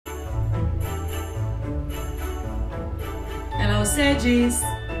Hello Sagis!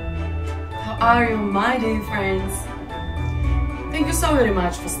 How are you, my dear friends? Thank you so very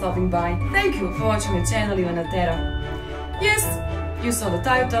much for stopping by. Thank you for watching my channel IvanaTarot. Yes, you saw the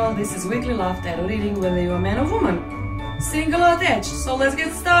title. This is weekly love tarot reading whether you're a man or woman, single or attached. So let's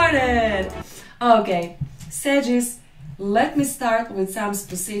get started. Okay, Sagis, let me start with some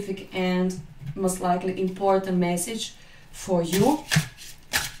specific and most likely important message for you.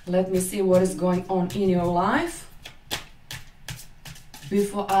 Let me see what is going on in your life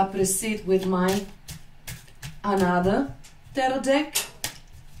before I proceed with my another tarot deck.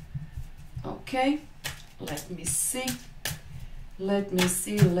 Okay, let me see.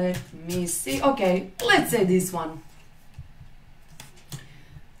 Okay, let's say this one.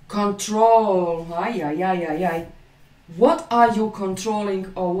 Control. What are you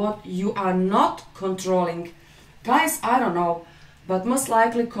controlling or what you are not controlling? Guys, I don't know, but most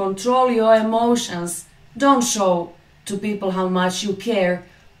likely control your emotions. Don't show to people how much you care,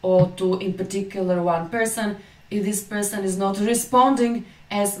 or to in particular one person if this person is not responding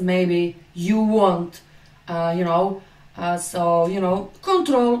as maybe you want. So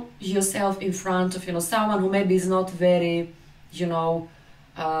control yourself in front of someone who maybe is not very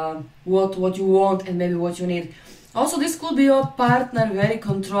what you want and maybe what you need. Also, this could be your partner very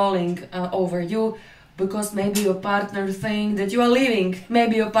controlling over you, because maybe your partner think that you are leaving.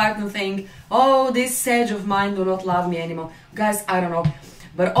 Maybe your partner think, oh, this sage of mine do not love me anymore. Guys, I don't know.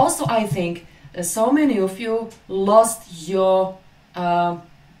 But also I think that so many of you lost your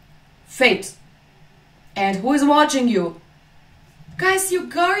faith. And who is watching you? Guys, your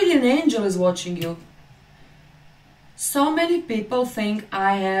guardian angel is watching you. So many people think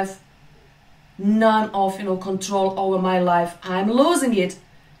I have none of control over my life. I'm losing it.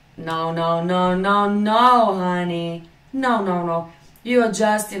 No, honey. No. You are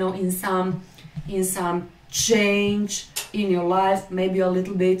just, in some change in your life, maybe a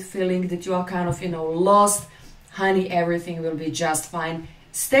little bit feeling that you are kind of, lost. Honey, everything will be just fine.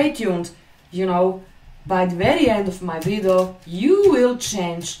 Stay tuned. By the very end of my video, you will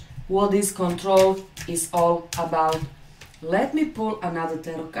change what this control is all about. Let me pull another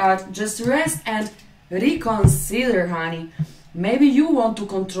tarot card. Just rest and reconsider, honey. Maybe you want to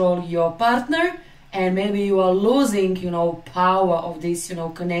control your partner, and maybe you are losing, power of this,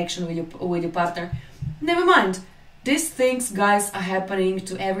 connection with your partner. Never mind. These things, guys, are happening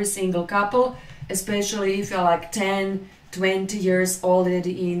to every single couple, especially if you're like 10, 20 years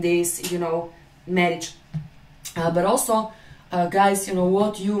already in this, marriage. But also, guys,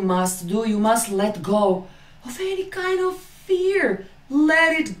 what you must do, you must let go of any kind of fear.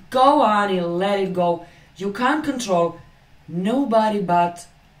 Let it go, honey, let it go. You can't control nobody but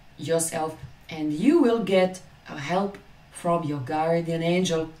yourself, and you will get help from your guardian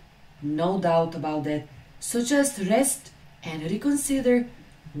angel, no doubt about that. So just rest and reconsider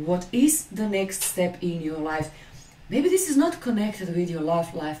what is the next step in your life. Maybe this is not connected with your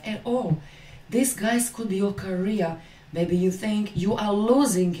love life at all. This, guys, could be your career. Maybe you think you are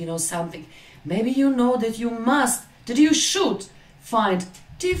losing something. Maybe you know that you should find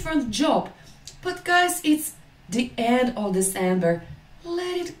different job. But guys, it's the end of December.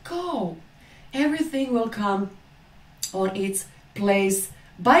 Let it go. Everything will come on its place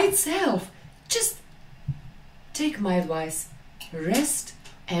by itself. Just take my advice. Rest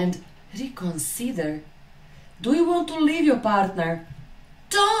and reconsider. Do you want to leave your partner?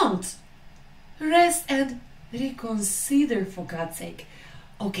 Don't! Rest and reconsider, for God's sake.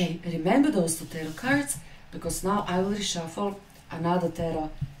 Okay, remember those two tarot cards, because now I will reshuffle another tarot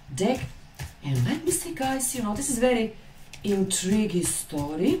deck. And let me see, guys, this is very intriguing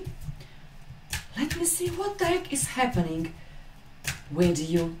story. Let me see what the heck is happening with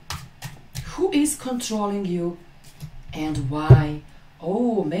you. Who is controlling you and why?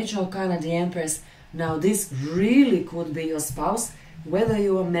 Oh, Major Arcana, the Empress. Now this really could be your spouse, whether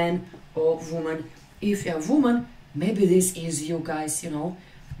you're a man or woman. If you're a woman, maybe this is you, guys,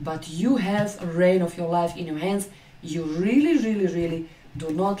 but you have a reign of your life in your hands. You really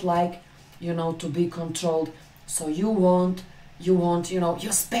do not like to be controlled. So you want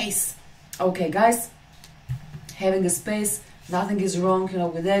your space. Okay, guys, having a space, nothing is wrong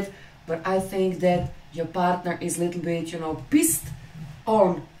with that, but I think that your partner is a little bit pissed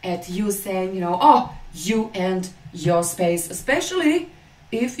on at you, saying oh, you and your space, especially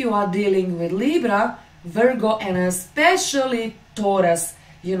if you are dealing with Libra, Virgo, and especially Taurus.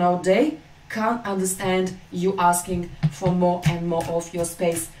 They can't understand you asking for more and more of your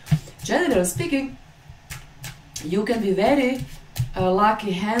space. Generally speaking, you can be very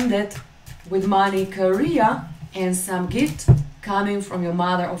lucky-handed with money, career, and some gift coming from your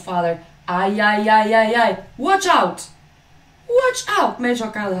mother or father. Ay. Watch out! Watch out, Major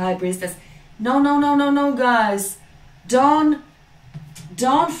Arcana, the High Priestess. No, no, no, no, no, guys. Don't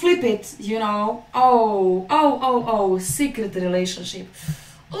flip it, you know. Oh, secret relationship.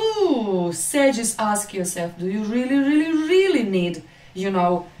 Ooh, Sagittarius, ask yourself, do you really need, you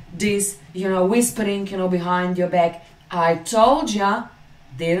know, this, you know, whispering, you know, behind your back? I told ya,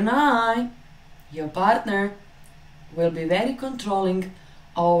 didn't I? Your partner will be very controlling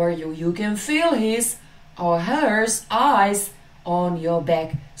over you. You can feel his or her eyes on your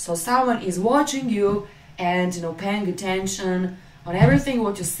back. So someone is watching you and, you know, paying attention on everything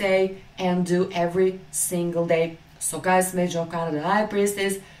what you say and do every single day. So guys, Major Arcana, the High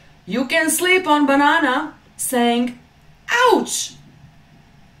Priestess, you can sleep on banana saying, ouch!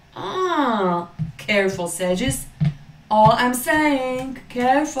 Careful, Sagittarius. All I'm saying,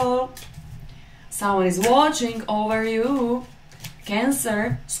 careful. Someone is watching over you.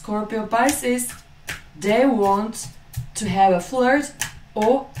 Cancer, Scorpio, Pisces, they want to have a flirt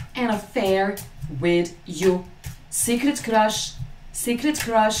or an affair with you. Secret crush, secret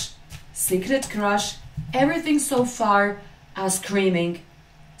crush, secret crush. Everything so far are screaming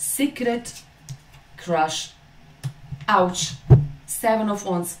secret crush. Ouch. 7 of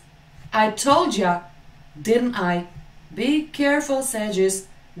Wands. I told ya, didn't I? Be careful, Sagittarius,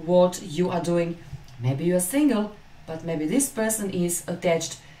 what you are doing. Maybe you are single, but maybe this person is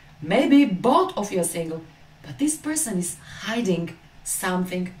attached. Maybe both of you are single, but this person is hiding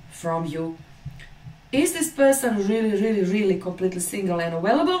something from you. Is this person really completely single and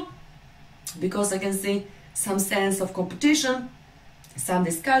available? Because I can see some sense of competition, some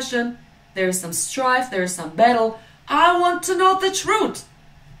discussion, there is some strife, there is some battle. I want to know the truth.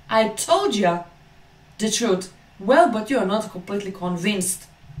 I told ya the truth. Well, but you are not completely convinced.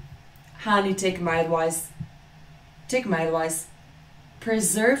 Honey, take my advice. Take my advice.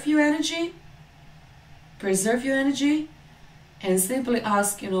 Preserve your energy. Preserve your energy and simply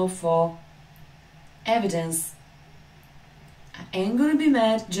ask, you know, for evidence. I ain't gonna be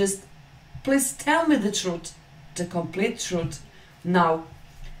mad, just please tell me the truth, the complete truth. Now,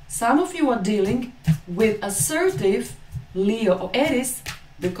 some of you are dealing with assertive Leo or Aries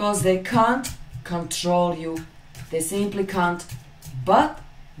because they can't control you. They simply can't. But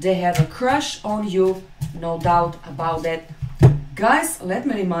they have a crush on you, no doubt about that. Guys, let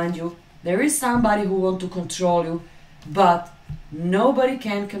me remind you, there is somebody who wants to control you, but nobody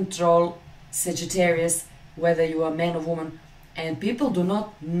can control Sagittarius, whether you are man or woman. And people do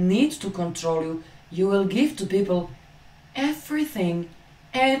not need to control you. You will give to people everything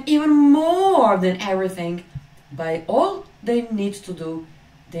and even more than everything. By all they need to do,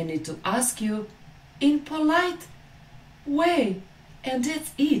 they need to ask you in polite way, and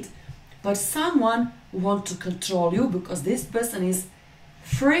that's it. But someone wants to control you because this person is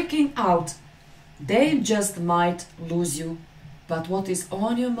freaking out. They just might lose you. But what is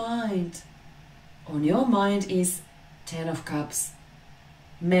on your mind? On your mind is 10 of Cups,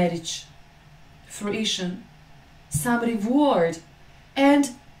 marriage, fruition, some reward. And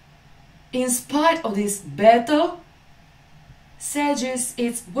in spite of this battle, Sagittarius,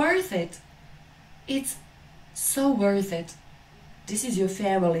 it's worth it. It's so worth it. This is your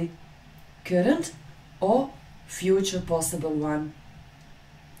family, current or future possible one.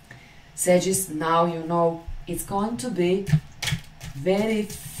 Sagittarius, now you know it's going to be very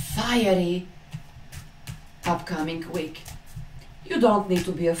fiery upcoming week. You don't need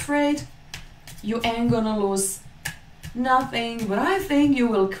to be afraid. You ain't gonna lose nothing, but I think you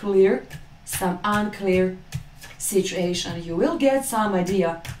will clear some unclear situation. You will get some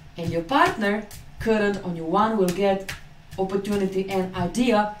idea, and your partner, current on your one, will get opportunity and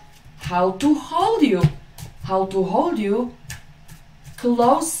idea how to hold you,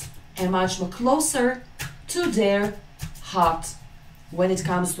 close and much more closer to their heart. When it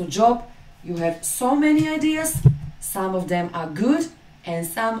comes to job, you have so many ideas. Some of them are good and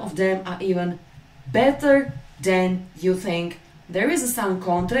some of them are even better than you think. There is some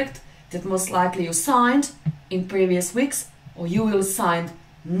contract that most likely you signed in previous weeks, or you will sign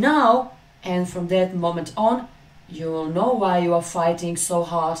now, and from that moment on you will know why you are fighting so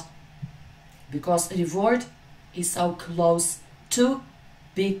hard, because reward is so close to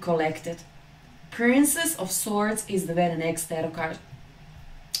be collected. Princess of Swords is the very next tarot card.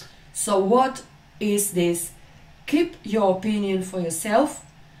 So what is this? Keep your opinion for yourself.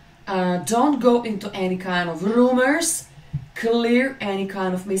 Don't go into any kind of rumors. Clear any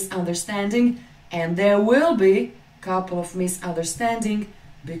kind of misunderstanding, and there will be a couple of misunderstanding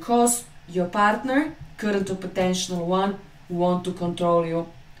because your partner, current or potential one, want to control you.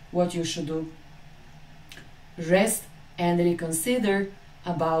 What you should do? Rest and reconsider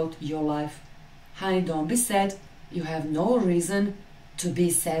about your life. Honey, don't be sad. you have no reason to be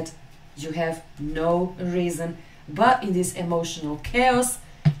sad. You have no reason. But in this emotional chaos,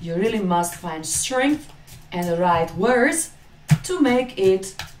 you really must find strength and the right words to make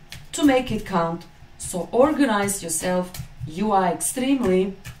it count. So organize yourself. You are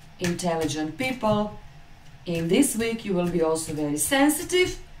extremely intelligent people. In this week you will be also very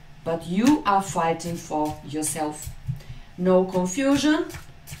sensitive, but you are fighting for yourself. No confusion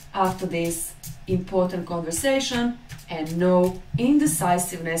after this important conversation and no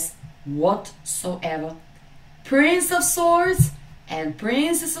indecisiveness whatsoever. Prince of Swords and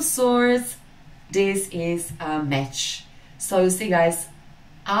Princess of Swords, this is a match. So you see guys,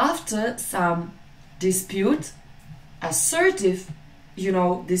 after some dispute, assertive,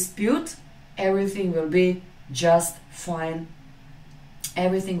 dispute, everything will be just fine.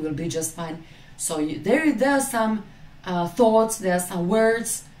 Everything will be just fine. So there are some thoughts, there are some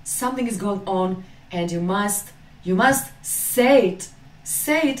words, something is going on, and you must say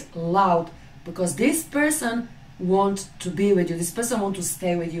it loud, because this person wants to be with you, this person wants to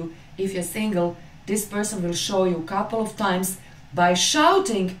stay with you. If you're single, this person will show you a couple of times by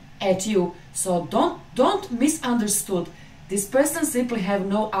shouting at you. So don't misunderstood. This person simply have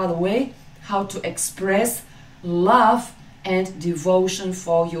no other way how to express love and devotion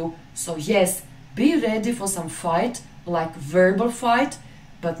for you. So yes, be ready for some fight, like verbal fight,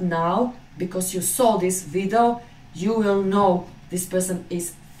 but now, because you saw this video, you will know this person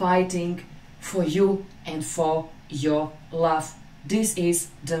is fighting for you and for your love. This is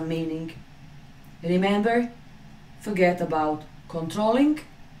the meaning. Remember, forget about controlling,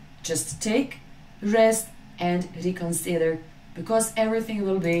 just take, rest and reconsider, because everything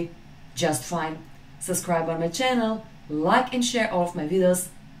will be just fine. Subscribe on my channel, like and share all of my videos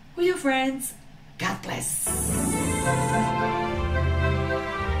with your friends. God bless.